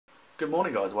Good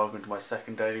morning, guys. Welcome to my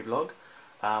second daily vlog.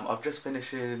 I've just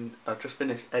finished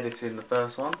editing the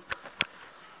first one,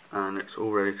 and it's all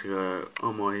ready to go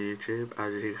on my YouTube,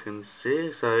 as you can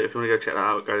see. So if you want to go check that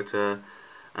out, go to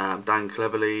Dan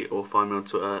Cleverly, or find me on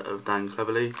Twitter of Dan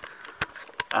Cleverly.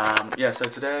 Yeah, so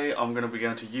today I'm going to be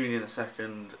going to uni in a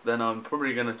second. Then I'm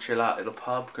probably going to chill out at the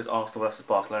pub because Arsenal versus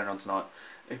Barcelona on tonight.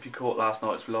 If you caught last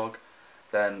night's vlog,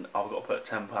 then I've got to put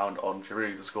 £10 on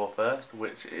Giroud to score first,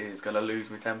 which is going to lose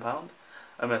me £10.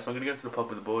 So I'm going to go to the pub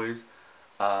with the boys.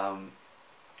 I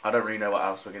don't really know what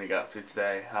else we're going to get up to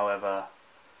today. However,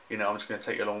 you know, I'm just going to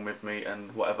take you along with me,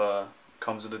 and whatever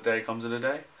comes of the day, comes of the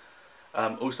day.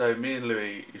 Also, me and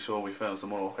Louis, you saw we filmed some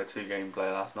Modern Warfare 2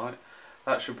 gameplay last night.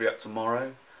 That should be up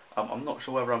tomorrow. I'm not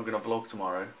sure whether I'm going to vlog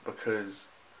tomorrow because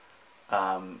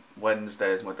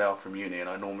Wednesday is my day off from uni, and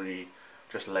I normally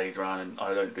just laze around and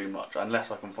I don't do much.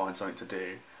 Unless I can find something to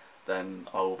do, then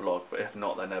I will vlog. But if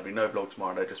not, then there'll be no vlog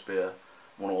tomorrow. There'll just be a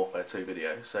Modern Warfare 2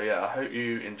 video. So yeah, I hope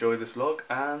you enjoy this vlog,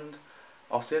 and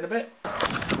I'll see you in a bit.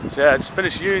 So yeah, just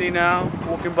finished uni now.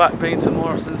 Walking back, been to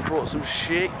Morrison's, brought some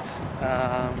shit.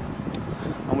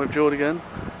 I'm with George again,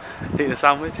 eating a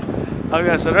sandwich.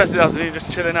 Okay, so the rest of the afternoon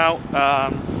just chilling out.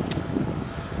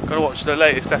 Gonna watch the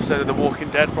latest episode of The Walking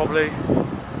Dead probably.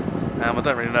 I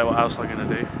don't really know what else I'm gonna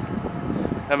do.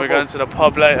 Then we're going to the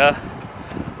pub later.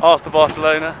 Arsenal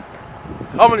Barcelona.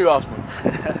 I'm on you, Arsenal.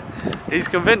 He's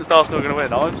convinced Arsenal are going to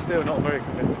win. I'm still not very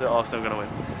convinced that Arsenal are going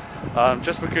to win.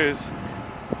 Just because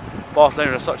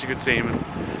Barcelona are such a good team, and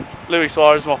Luis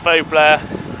Suarez is my favourite player.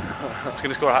 He's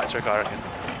going to score a hat-trick, I reckon.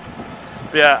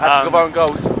 But yeah, hat-trick of own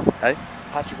goals. Hey?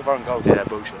 Hat-trick of own goals. Yeah,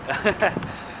 bullshit.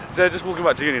 So just walking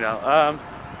back to uni now.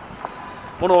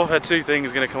 Modern Warfare 2 thing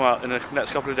is going to come out in the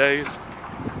next couple of days.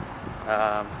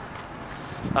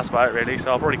 That's about it really, so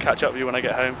I'll probably catch up with you when I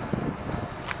get home.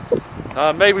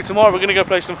 Maybe tomorrow we're going to go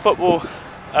play some football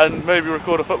and maybe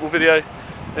record a football video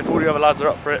if all the other lads are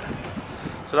up for it.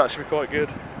 So that should be quite good.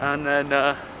 And then,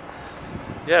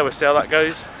 yeah, we'll see how that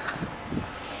goes.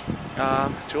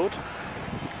 George?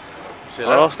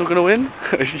 Are Arsenal going to win?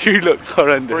 You look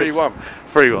horrendous. 3-1.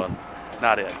 3-1.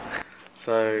 Nadia.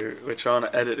 So we're trying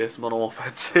to edit this Modern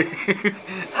Warfare 2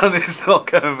 and it's not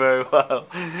going very well.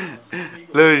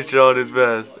 Louis tried his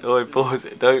best. Oh, pause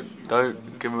it.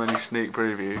 Don't give him any sneak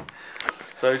preview.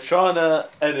 So he's trying to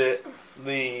edit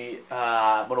the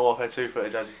Modern Warfare 2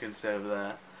 footage, as you can see over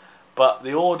there. But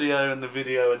the audio and the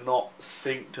video are not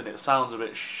synced, and it sounds a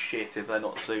bit shit if they're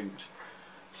not synced.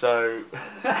 So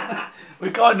we're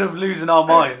kind of losing our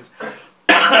minds.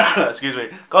 Excuse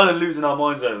me. Kind of losing our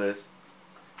minds over this.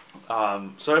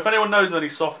 So if anyone knows of any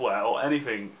software or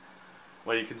anything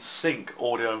where you can sync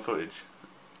audio and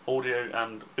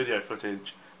video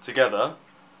footage together,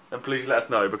 then please let us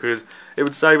know, because it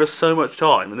would save us so much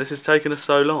time, and this has taken us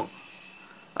so long.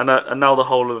 And now the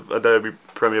whole of Adobe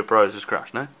Premiere Pro has just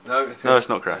crashed, no? No, it's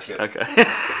not crashed. Okay.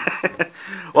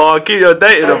 Well, I'll keep you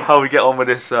updated on how we get on with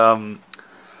this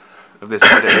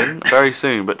editing very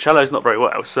soon. But Cello's not very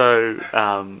well, so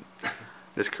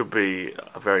this could be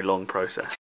a very long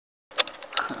process.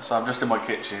 So I'm just in my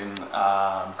kitchen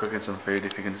cooking some food.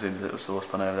 If you can see the little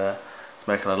saucepan over there, it's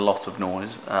making a lot of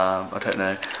noise. I don't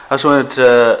know. I just wanted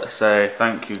to say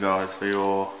thank you guys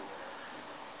for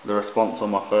the response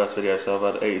on my first video. So I've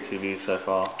had 82 views so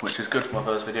far, which is good for my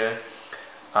first video.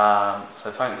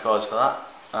 So thanks guys for that.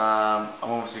 I'm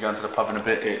obviously going to the pub in a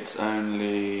bit. It's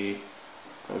only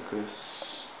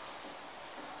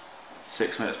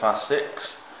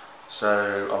 6:06.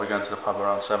 So I'll be going to the pub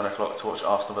around 7 o'clock to watch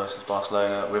Arsenal versus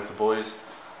Barcelona with the boys.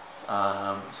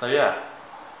 So yeah, I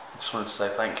just wanted to say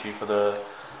thank you for the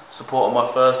support on my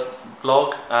first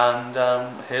vlog, and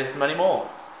here's to many more.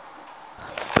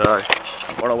 So,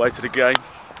 on our way to the game.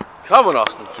 Come on,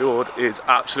 Arsenal. George is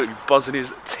absolutely buzzing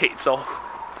his tits off.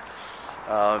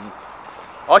 I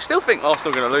still think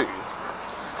Arsenal are going to lose.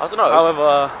 I don't know.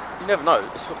 However, you never know.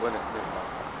 It's football, isn't it?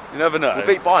 You never know. We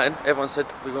beat Bayern. Everyone said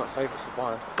we weren't favourites for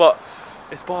Bayern. But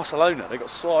it's Barcelona. They got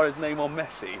Suarez, Neymar,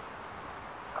 Messi.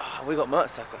 We got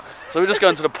Mertesacker. So we're just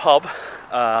going to the pub.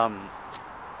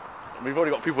 We've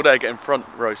already got people there getting front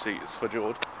row seats for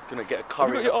George. Gonna get a curry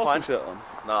Have you got your and a Arsenal pint. shirt on?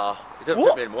 Nah, it doesn't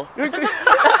What? fit me anymore.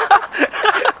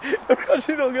 Have you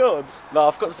actually not got on? No,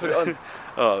 I've got to put it on.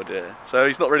 Oh dear. So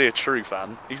he's not really a true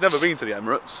fan. He's never been to the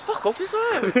Emirates. Fuck off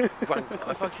yourself. I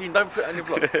fucking don't put it on your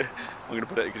vlog. I'm going to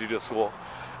put it because you just swore.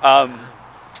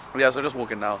 Yeah, so just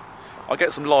walking now. I'll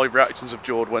get some live reactions of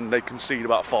George when they concede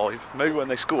about 5. Maybe when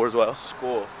they score as well.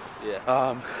 Score,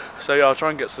 yeah. So yeah, I'll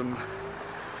try and get some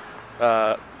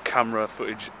camera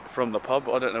footage from the pub.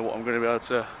 I don't know what I'm going to be able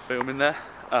to film in there.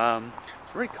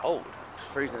 It's really cold. It's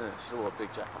freezing, isn't it? It's all a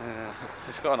big jacket. Yeah,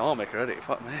 it's got an arm maker already,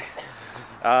 fuck me.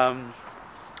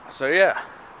 So yeah,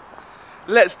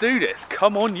 let's do this.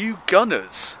 Come on, you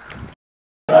Gunners.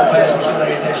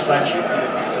 Next match.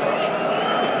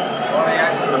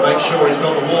 To make sure he's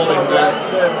got the ball in there,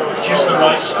 just the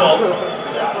right spot.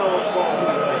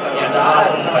 Yeah, it's a hard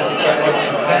one for Petr Cech, wasn't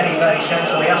it? Very, very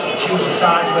sensible. He has to choose the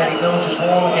sides where he builds his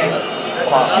wall against.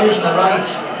 He's choosing the right.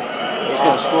 He's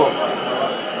going to score.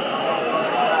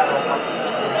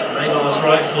 Neymar's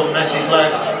right foot, Messi's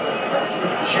left.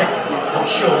 Cech, not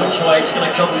sure which way it's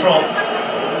going to come from.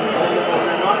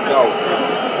 Goal.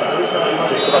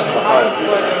 Just put up on the phone.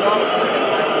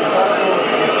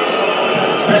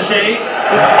 It's Messi.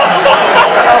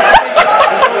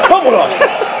 Come on!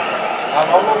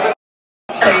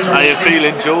 How you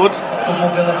feeling, George? Good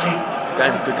mobility.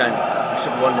 Good game. We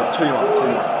should have won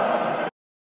 2-0.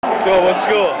 Go on, what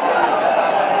score?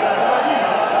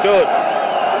 George.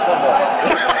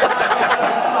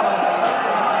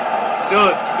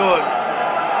 George, go on.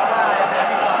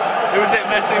 Who was it,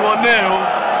 Messi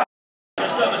 1-0?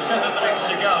 Just over 7 minutes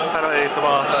to go. Penalty to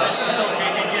Barca. This penalty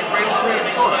can give real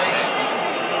breathing space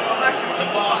to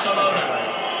Barcelona.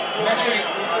 Messi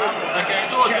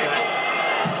against Cech.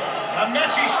 And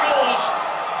Messi scores.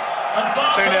 And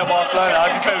 2-0 Barcelona. How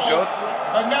do you feel, George?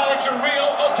 And now it's a real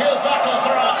uphill battle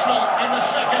for Arsenal in the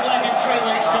second leg in 3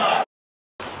 weeks' time.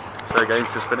 So the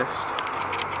game's just finished.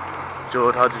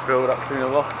 George, how do you feel with that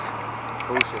 2-0 loss?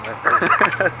 Bullshit, mate.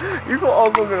 You thought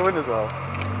Arsenal were going to win as well?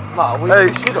 No, we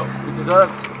should have. We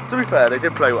deserved it. To be fair, they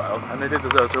did play well and they did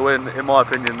deserve to win, in my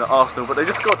opinion, the Arsenal, but they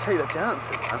just got to take their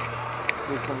chances, man.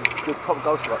 Need some good top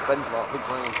goals for like Benzema, big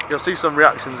man. You'll see some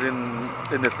reactions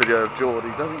in this video of George.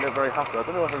 He doesn't get very happy. I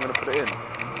don't know if I'm going to put it in.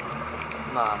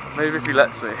 Nah. Maybe if he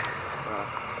lets me.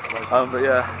 But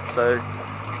yeah, so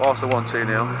Arsenal won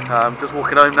 2-0. Just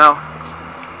walking home now.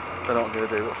 Don't know what I'm going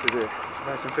to do. What should we do?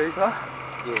 Play some FIFA?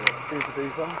 Yeah. Finish the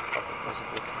FIFA?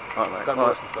 Right, mate. Go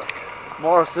Morrison's back.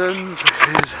 Morrison's,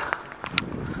 which is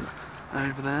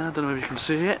over there. I don't know if you can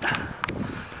see it.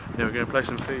 Yeah, we're going to play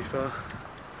some FIFA.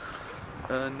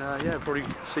 And yeah, probably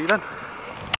see you then.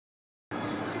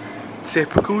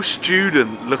 Typical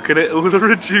student looking at all the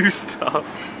reduced stuff.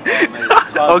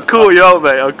 I'll call you out,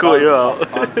 mate. I'll call you out.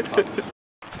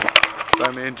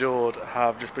 So me and George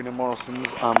have just been in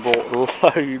Morrison's and bought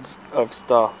loads of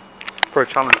stuff for a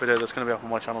challenge video that's going to be up on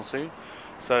my channel soon.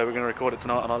 So we're going to record it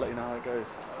tonight and I'll let you know how it goes.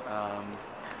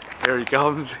 Here he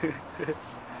comes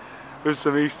with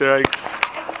some Easter eggs.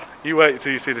 You wait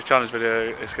till you see the challenge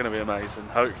video, it's going to be amazing.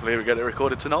 Hopefully we get it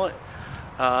recorded tonight.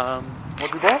 What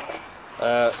did we buy?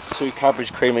 2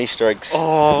 Cadbury's cream Easter eggs.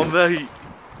 Oh mate,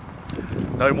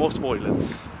 no more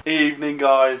spoilers. Evening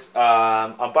guys,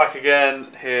 I'm back again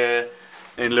here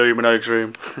in Louis Minogue's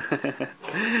room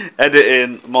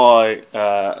editing my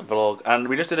vlog, and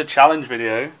we just did a challenge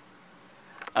video.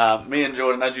 Me and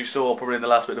Jordan, as you saw probably in the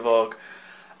last bit of the vlog,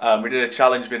 we did a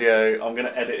challenge video. I'm going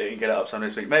to edit it and get it up sometime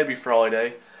this week, maybe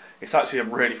Friday. It's actually a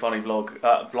really funny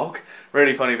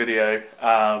really funny video.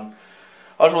 I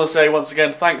just want to say once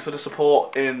again, thanks for the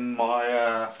support in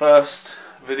my first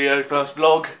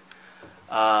vlog.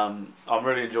 I'm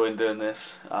really enjoying doing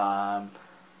this. And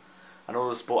all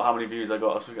the support, how many views I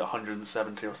got, I think I got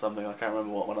 170 or something, I can't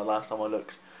remember when the last time I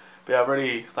looked. But yeah,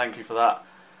 really thank you for that.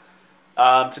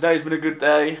 Today's been a good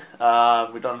day.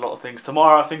 We've done a lot of things.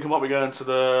 Tomorrow I think I might be going to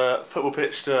the football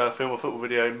pitch to film a football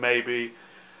video, maybe.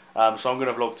 So I'm going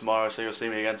to vlog tomorrow, so you'll see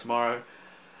me again tomorrow.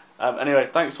 Anyway,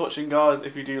 thanks for watching guys.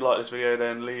 If you do like this video,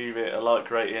 then leave it a like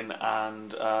rating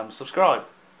and subscribe.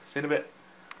 See you in a bit.